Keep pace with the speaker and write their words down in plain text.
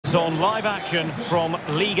It's on live action from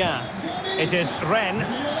Ligue 1. It is Rennes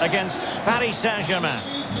against Paris Saint-Germain.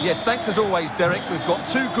 Yes, thanks as always, Derek. We've got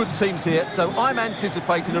two good teams here, so I'm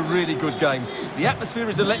anticipating a really good game. The atmosphere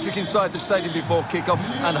is electric inside the stadium before kick-off,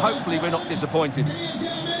 and hopefully we're not disappointed.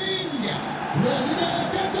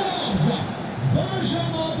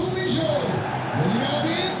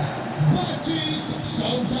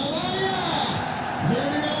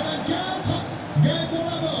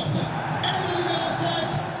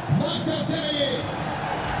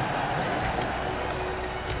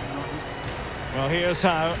 Well, here's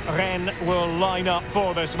how Rennes will line up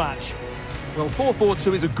for this match. Well,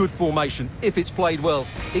 4-4-2 is a good formation if it's played well.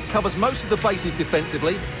 It covers most of the bases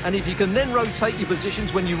defensively, and if you can then rotate your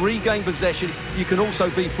positions when you regain possession, you can also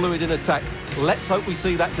be fluid in attack. Let's hope we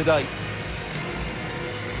see that today.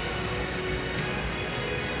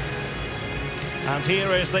 And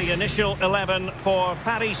here is the initial 11 for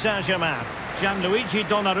Paris Saint-Germain. Gianluigi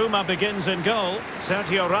Donnarumma begins in goal.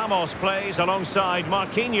 Sergio Ramos plays alongside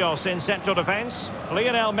Marquinhos in central defence.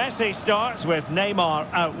 Lionel Messi starts with Neymar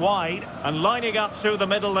out wide. And lining up through the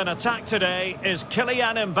middle in attack today is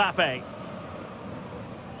Kylian Mbappe.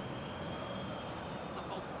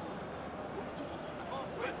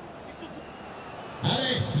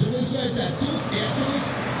 Allez, je vous souhaite à toutes et à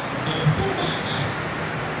tous un bon match.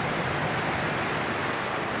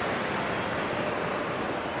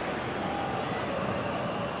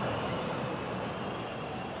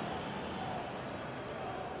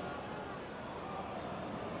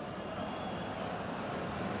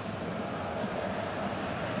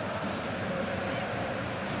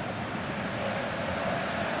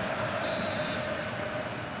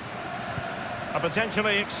 A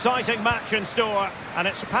potentially exciting match in store, and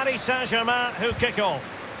it's Paris Saint-Germain who kick off.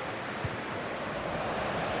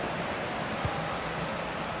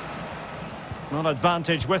 Not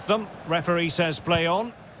advantage with them. Referee says play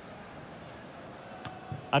on.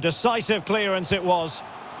 A decisive clearance it was.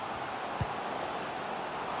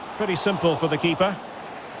 Pretty simple for the keeper.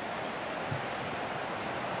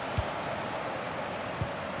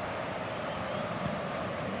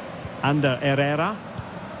 Ander Herrera.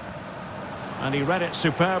 And he read it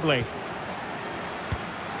superbly.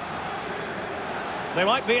 They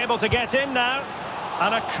might be able to get in now.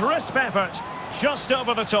 And a crisp effort, just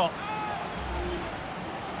over the top.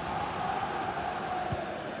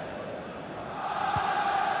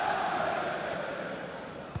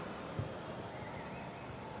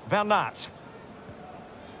 Bernat.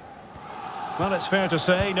 Well, it's fair to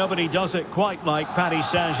say nobody does it quite like Paris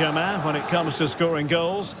Saint-Germain when it comes to scoring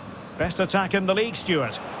goals. Best attack in the league,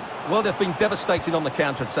 Stuart. Well, they've been devastating on the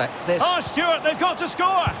counter-attack. Oh, Stuart, they've got to score!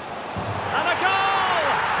 And a goal!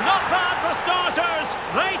 Not bad for starters.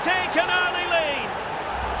 They take an early lead.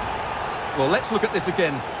 Well, let's look at this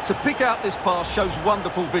again. To pick out this pass shows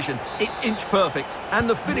wonderful vision. It's inch perfect, and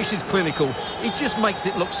the finish is clinical. It just makes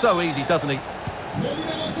it look so easy, doesn't he?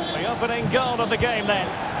 The opening goal of the game then.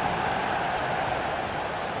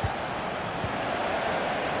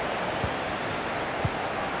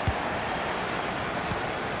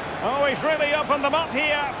 Oh, he's really opened them up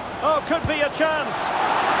here. Oh, could be a chance.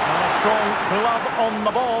 And a strong glove on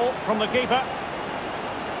the ball from the keeper.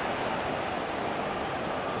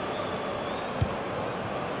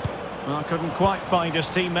 Well, couldn't quite find his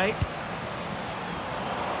teammate.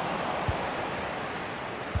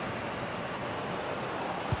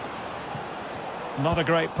 Not a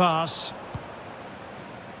great pass.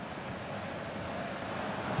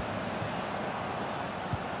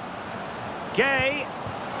 Gay.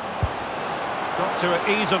 Got to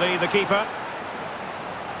it easily, the keeper.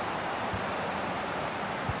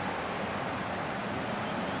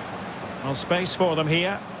 Well, space for them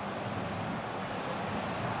here.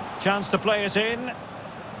 Chance to play it in.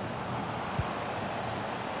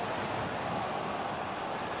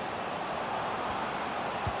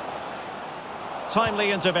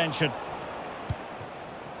 Timely intervention.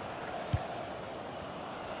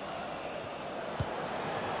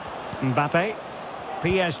 Mbappe.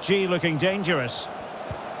 PSG looking dangerous.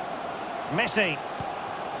 Messi.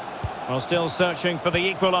 Well, still searching for the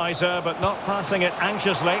equaliser, but not passing it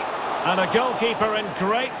anxiously. And a goalkeeper in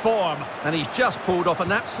great form. And he's just pulled off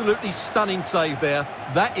an absolutely stunning save there.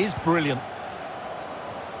 That is brilliant.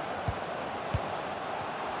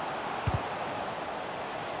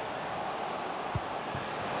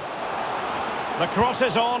 The cross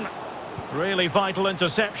is on. Really vital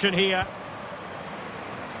interception here.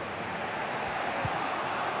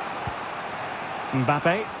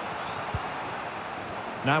 Mbappe.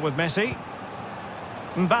 Now with Messi.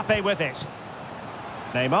 Mbappe with it.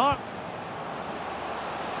 Neymar.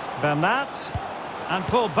 Bernat. And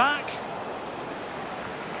pulled back.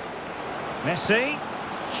 Messi,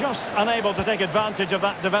 just unable to take advantage of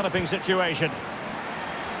that developing situation.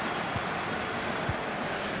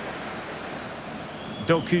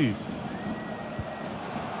 Doku.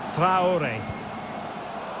 Traore.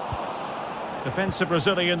 Defensive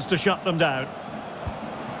Brazilians to shut them down.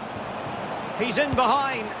 He's in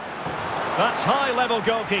behind. That's high-level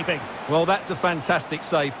goalkeeping. Well, that's a fantastic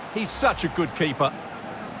save. He's such a good keeper.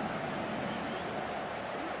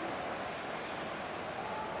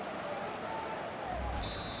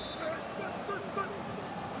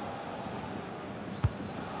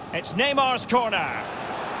 It's Neymar's corner.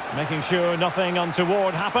 Making sure nothing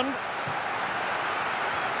untoward happened.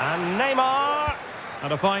 And Neymar.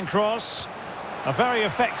 And a fine cross. A very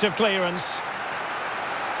effective clearance.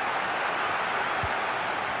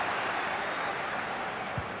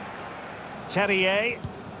 Terrier.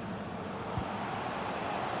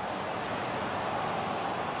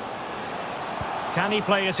 Can he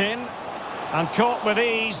play it in? And caught with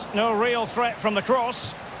ease. No real threat from the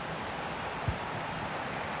cross.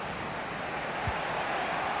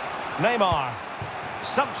 Neymar.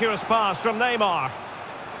 Sumptuous pass from Neymar.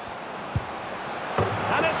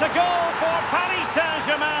 And it's a goal for Paris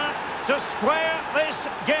Saint-Germain to square this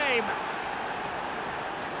game.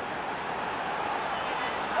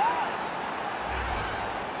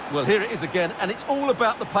 Well, here it is again, and it's all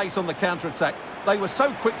about the pace on the counter-attack. They were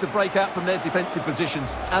so quick to break out from their defensive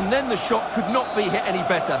positions, and then the shot could not be hit any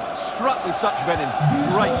better. Struck with such venom.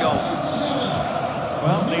 Great goal.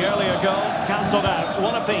 Well, the earlier goal cancelled out.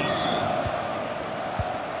 One apiece.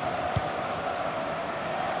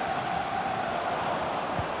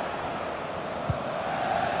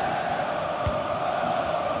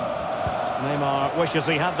 Neymar wishes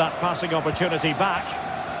he had that passing opportunity back.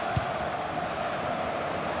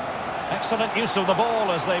 Excellent use of the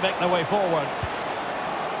ball as they make their way forward.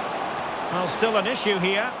 Well, still an issue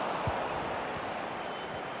here.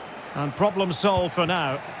 And problem solved for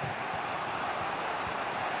now.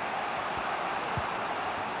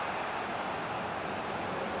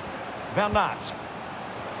 Bernat.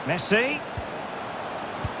 Messi.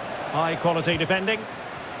 High quality defending.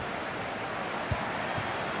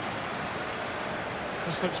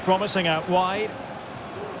 This looks promising out wide.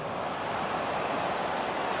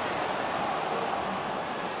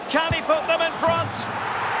 Can he put them in front?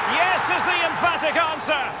 Yes is the emphatic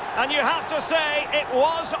answer. And you have to say it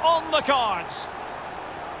was on the cards.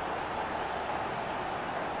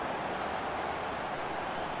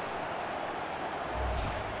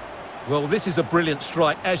 Well, this is a brilliant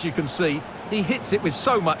strike, as you can see. He hits it with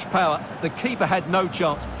so much power. The keeper had no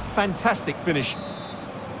chance. Fantastic finish.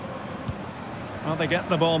 Well, they get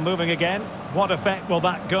the ball moving again. What effect will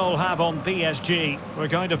that goal have on PSG? We're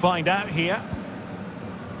going to find out here.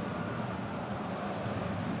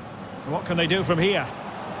 What can they do from here?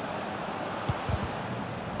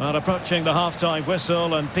 Well, approaching the half-time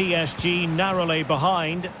whistle and PSG narrowly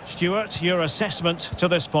behind. Stuart, your assessment to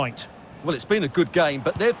this point? Well, it's been a good game,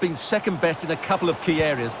 but they've been second best in a couple of key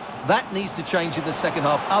areas. That needs to change in the second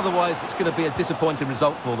half, otherwise it's going to be a disappointing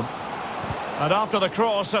result for them. And after the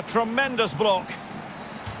cross, a tremendous block.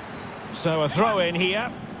 So a throw in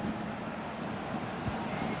here.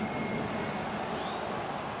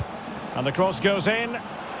 And the cross goes in.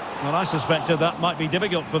 Well, I suspected that might be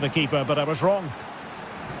difficult for the keeper, but I was wrong.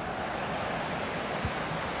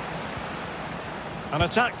 An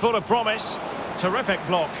attack full of promise. Terrific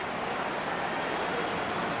block.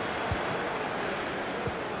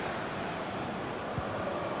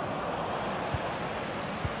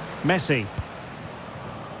 Messi.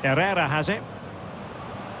 Herrera has it.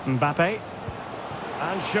 Mbappe.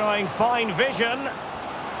 And showing fine vision.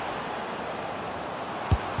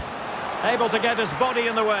 Able to get his body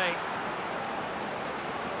in the way.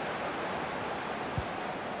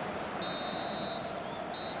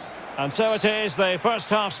 And so it is, the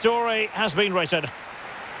first half story has been written.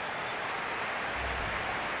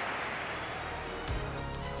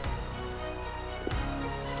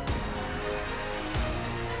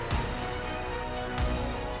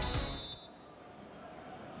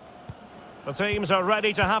 The teams are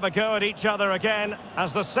ready to have a go at each other again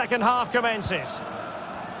as the second half commences.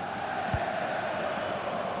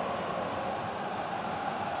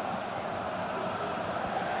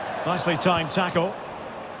 Nicely timed tackle.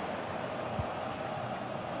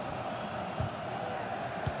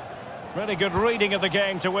 Really good reading of the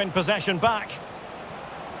game to win possession back.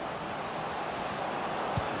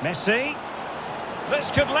 Messi.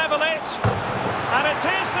 This could level it. And it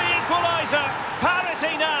is the equaliser.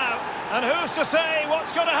 Parity now. And who's to say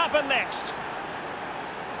what's going to happen next?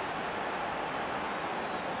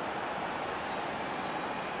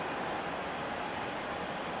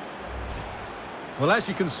 Well, as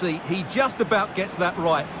you can see, he just about gets that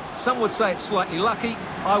right. Some would say it's slightly lucky.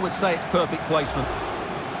 I would say it's perfect placement.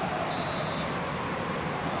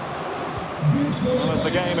 Well, as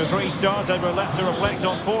the game has restarted, we're left to reflect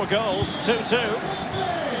on 4 goals, 2-2.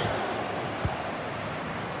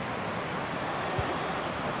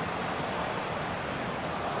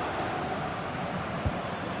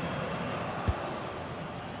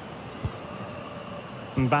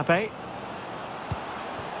 Mbappe.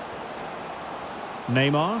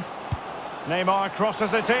 Neymar. Neymar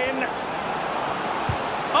crosses it in.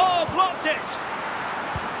 Oh, blocked it!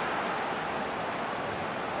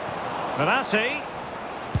 Verratti.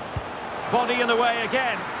 Body in the way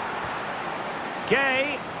again.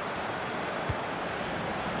 Gay.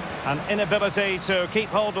 An inability to keep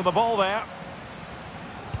hold of the ball there.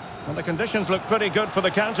 And the conditions look pretty good for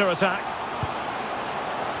the counter-attack.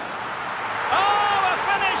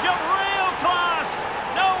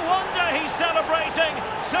 Celebrating,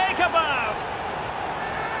 take a bow.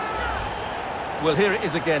 Well, here it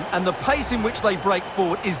is again, and the pace in which they break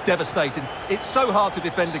forward is devastating. It's so hard to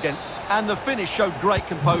defend against, and the finish showed great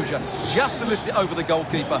composure, just to lift it over the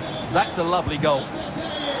goalkeeper. That's a lovely goal.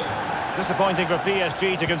 Disappointing for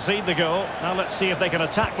PSG to concede the goal. Now let's see if they can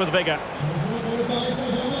attack with vigour.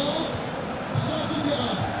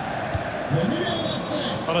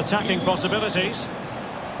 But attacking possibilities.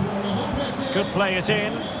 Could play it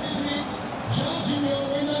in.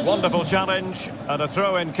 Wonderful challenge, and a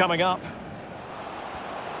throw-in coming up.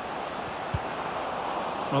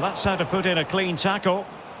 Well, that's how to put in a clean tackle.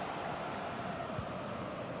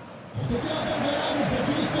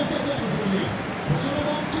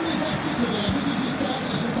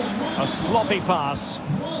 A sloppy pass.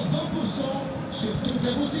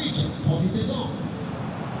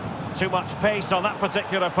 Too much pace on that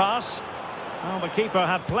particular pass. Well, the keeper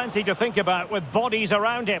had plenty to think about with bodies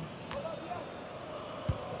around him.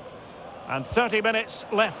 And 30 minutes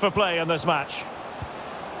left for play in this match.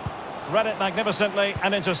 Read it magnificently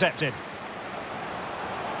and intercepted.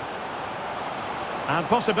 And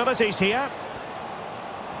possibilities here.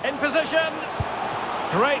 In position.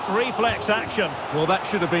 Great reflex action. Well, that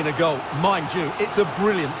should have been a goal. Mind you, it's a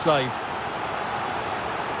brilliant save.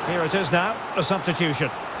 Here it is now, a substitution.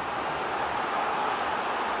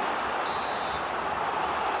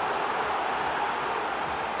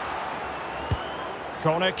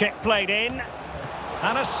 Corner kick played in.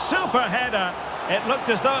 And a super header. It looked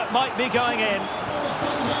as though it might be going in.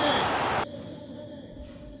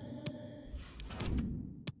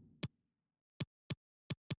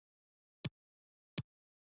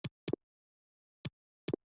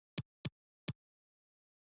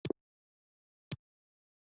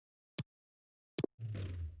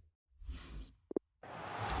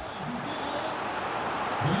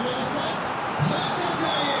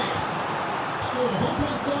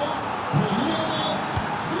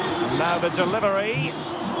 Now the delivery.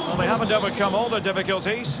 Well, they haven't overcome all the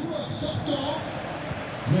difficulties.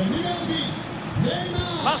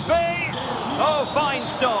 Must be. Oh, fine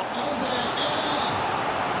stop.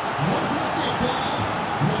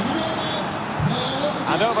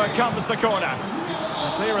 And over comes the corner.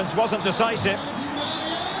 The clearance wasn't decisive.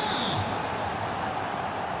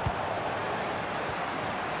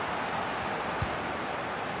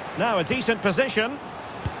 Now a decent position.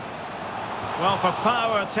 Well, for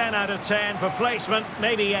power, 10 out of 10. For placement,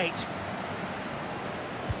 maybe 8.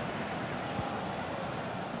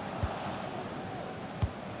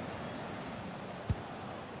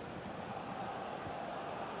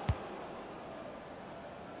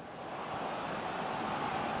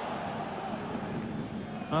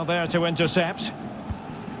 Well, there to intercept.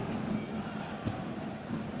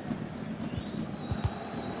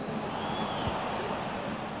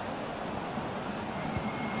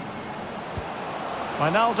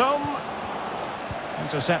 Wijnaldum,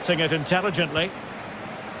 intercepting it intelligently.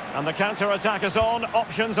 And the counter-attack is on,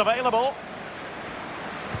 options available.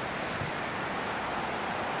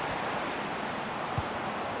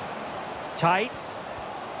 Tight.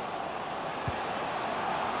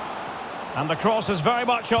 And the cross is very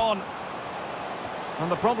much on. And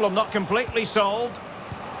the problem not completely solved.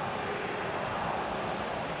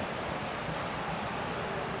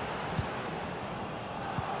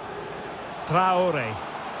 Traore.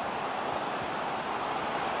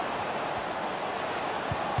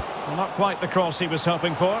 Well, not quite the cross he was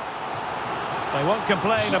hoping for. They won't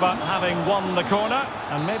complain about having won the corner,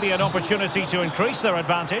 and maybe an opportunity to increase their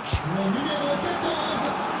advantage.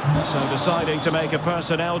 So deciding to make a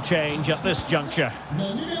personnel change at this juncture.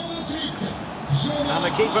 And the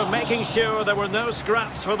keeper making sure there were no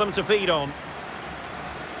scraps for them to feed on.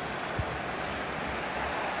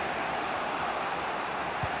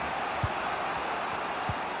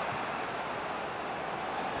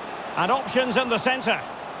 And options in the centre.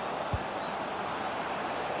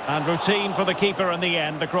 And routine for the keeper in the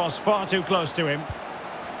end. The cross far too close to him.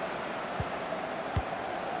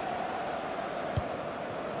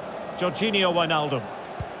 Jorginho Wijnaldum.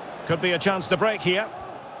 Could be a chance to break here.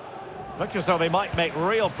 Looks as though they might make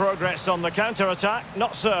real progress on the counter-attack.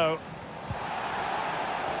 Not so.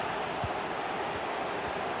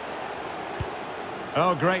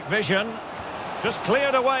 Oh, great vision. Just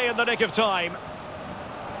cleared away in the nick of time.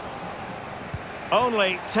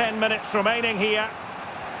 Only 10 minutes remaining here.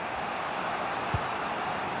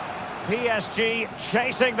 PSG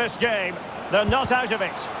chasing this game. They're not out of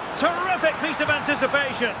it. Terrific piece of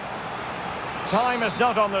anticipation. Time is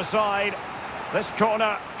not on their side. This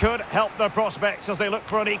corner could help their prospects as they look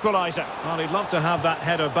for an equaliser. Well, he'd love to have that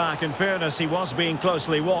header back. In fairness, he was being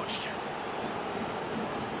closely watched.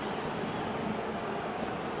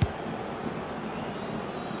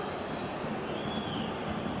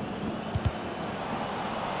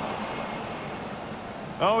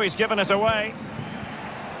 Oh, he's given it away.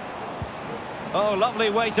 Oh, lovely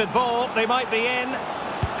weighted ball. They might be in.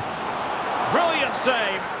 Brilliant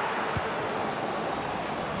save.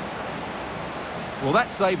 Well,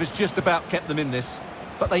 that save has just about kept them in this.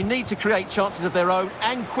 But they need to create chances of their own,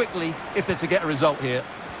 and quickly, if they're to get a result here.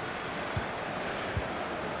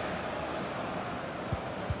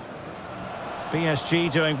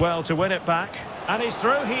 PSG doing well to win it back. And he's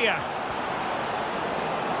through here.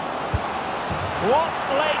 What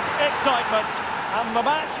late excitement. And the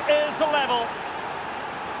match is level.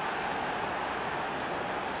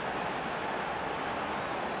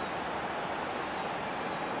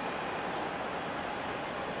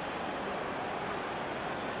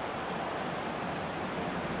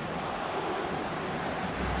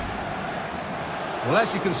 Well,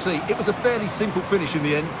 as you can see, it was a fairly simple finish in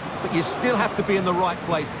the end, but you still have to be in the right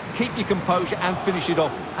place, keep your composure and finish it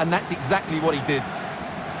off, and that's exactly what he did.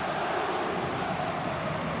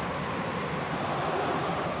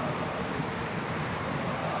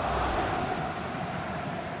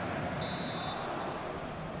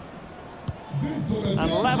 And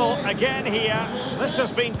level again here. This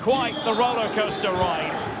has been quite the roller coaster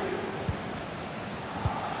ride.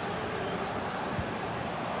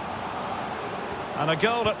 And a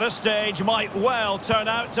goal at this stage might well turn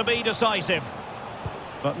out to be decisive.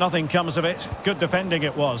 But nothing comes of it. Good defending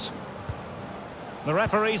it was. The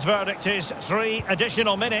referee's verdict is 3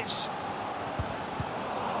 additional minutes.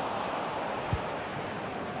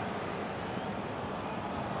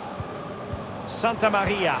 Santa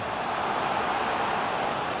Maria.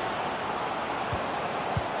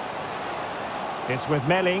 It's with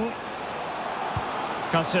Melling.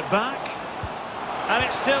 Cuts it back. And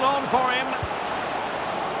it's still on for him.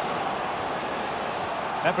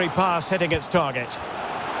 Every pass hitting its target.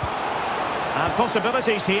 And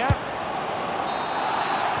possibilities here.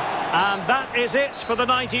 And that is it for the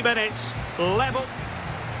 90 minutes. Level.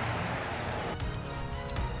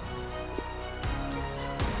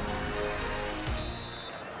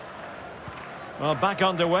 Well, back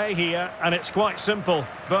underway here, and it's quite simple.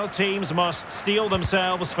 Both teams must steel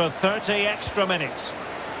themselves for 30 extra minutes.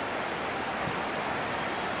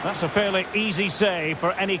 That's a fairly easy save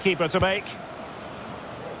for any keeper to make.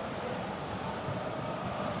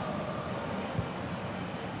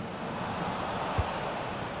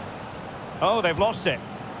 Oh, they've lost it.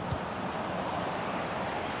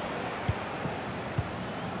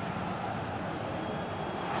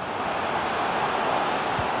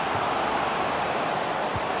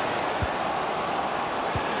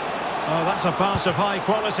 Oh, that's a pass of high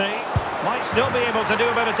quality. Might still be able to do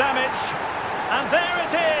a bit of damage. And there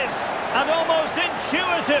it is! An almost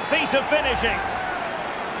intuitive piece of finishing.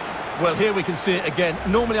 Well, here we can see it again.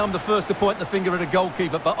 Normally I'm the first to point the finger at a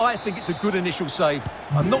goalkeeper, but I think it's a good initial save.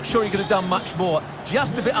 I'm not sure he could have done much more.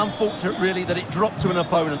 Just a bit unfortunate, really, that it dropped to an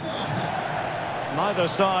opponent. Neither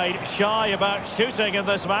side shy about shooting in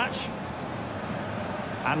this match.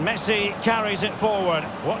 And Messi carries it forward.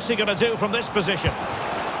 What's he going to do from this position?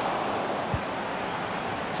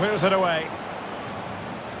 Clears it away.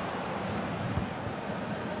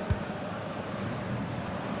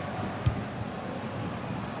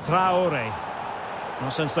 Traore. Well,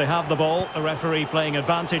 since they have the ball, the referee playing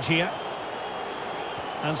advantage here.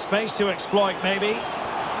 And space to exploit, maybe.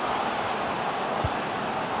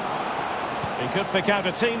 He could pick out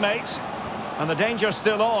a teammate. And the danger's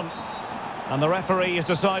still on. And the referee has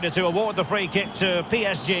decided to award the free kick to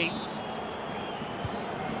PSG.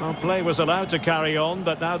 Well, play was allowed to carry on,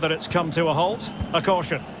 but now that it's come to a halt, a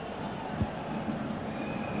caution.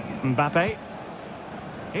 Mbappe.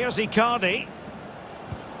 Here's Icardi.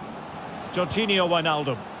 Jorginho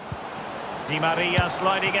Wijnaldum. Di Maria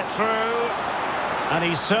sliding it through. And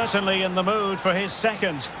he's certainly in the mood for his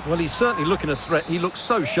second. Well, he's certainly looking a threat. He looks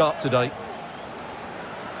so sharp today.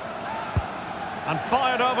 And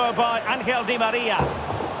fired over by Angel Di Maria.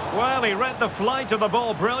 Well, he read the flight of the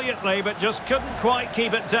ball brilliantly, but just couldn't quite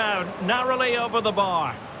keep it down. Narrowly over the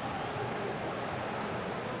bar.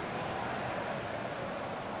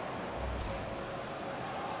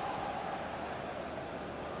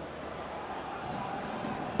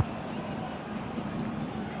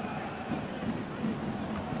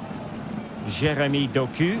 Jeremy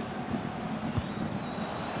Doku.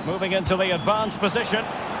 Moving into the advanced position.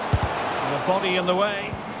 And the body in the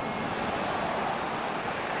way.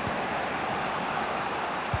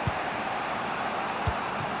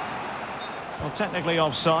 Well, technically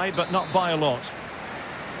offside, but not by a lot.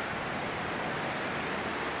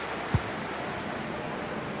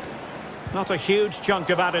 Not a huge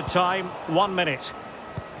chunk of added time. 1 minute.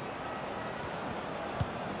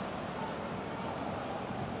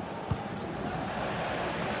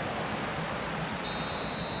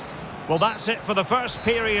 Well, that's it for the first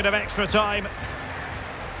period of extra time.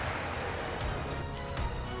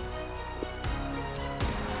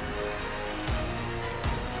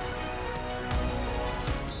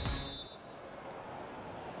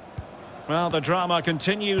 Well, the drama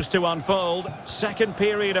continues to unfold. Second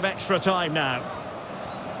period of extra time now.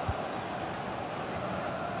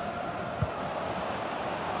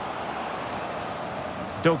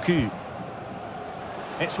 Doku.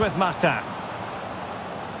 It's with Mata.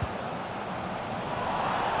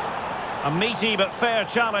 A meaty but fair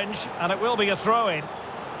challenge, and it will be a throw-in.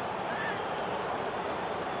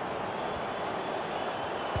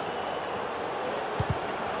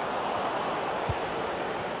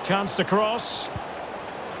 Chance to cross.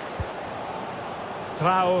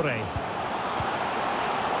 Traore.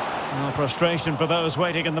 No frustration for those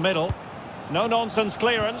waiting in the middle. No-nonsense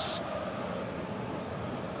clearance.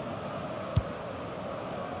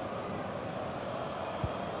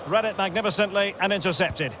 Read it magnificently and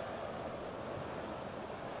intercepted.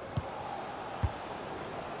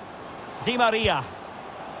 Di Maria.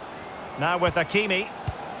 Now with Hakimi.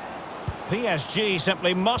 PSG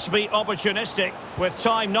simply must be opportunistic with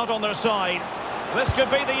time not on their side. This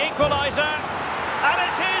could be the equaliser. And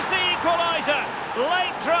it is the equaliser.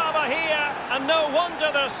 Late drama here, and no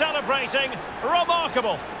wonder they're celebrating.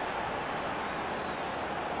 Remarkable.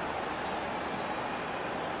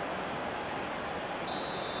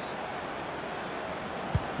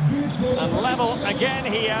 And level again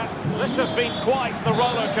here. This has been quite the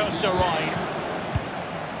roller coaster ride.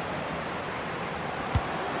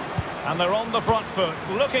 And they're on the front foot,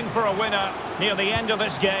 looking for a winner near the end of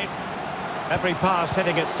this game. Every pass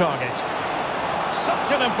hitting its target.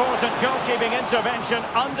 Such an important goalkeeping intervention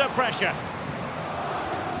under pressure.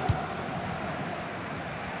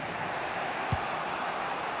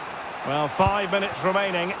 Well, 5 minutes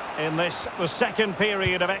remaining in this, the second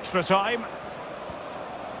period of extra time.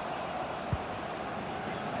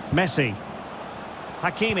 Messi.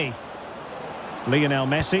 Hakimi. Lionel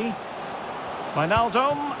Messi.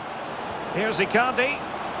 Wijnaldum. Here's Icardi.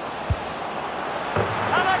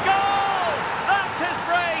 And a goal! That's his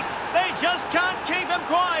brace. They just can't keep him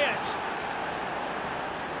quiet.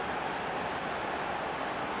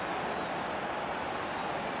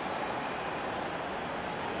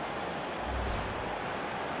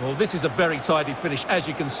 Well, this is a very tidy finish, as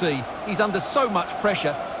you can see. He's under so much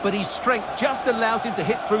pressure, but his strength just allows him to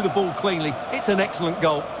hit through the ball cleanly. It's an excellent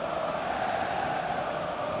goal.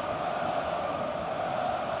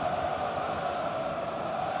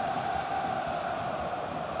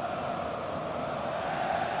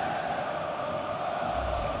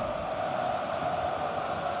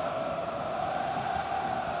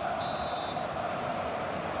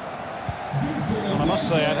 Well, I must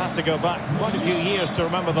say I'd have to go back quite a few years to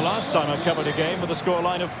remember the last time I covered a game with a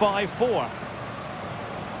scoreline of 5-4.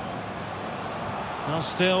 Now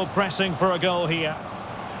still pressing for a goal here.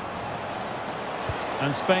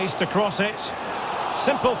 And space to cross it.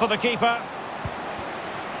 Simple for the keeper.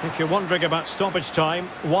 If you're wondering about stoppage time,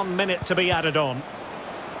 1 minute to be added on.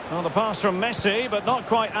 Well, the pass from Messi, but not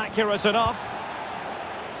quite accurate enough.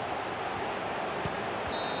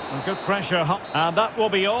 Good pressure, and that will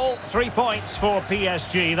be all. 3 points for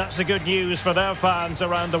PSG. That's the good news for their fans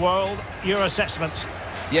around the world. Your assessment?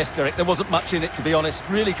 Yes, Derek, there wasn't much in it, to be honest.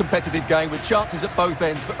 Really competitive game with chances at both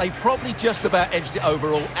ends, but they probably just about edged it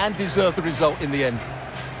overall and deserved the result in the end.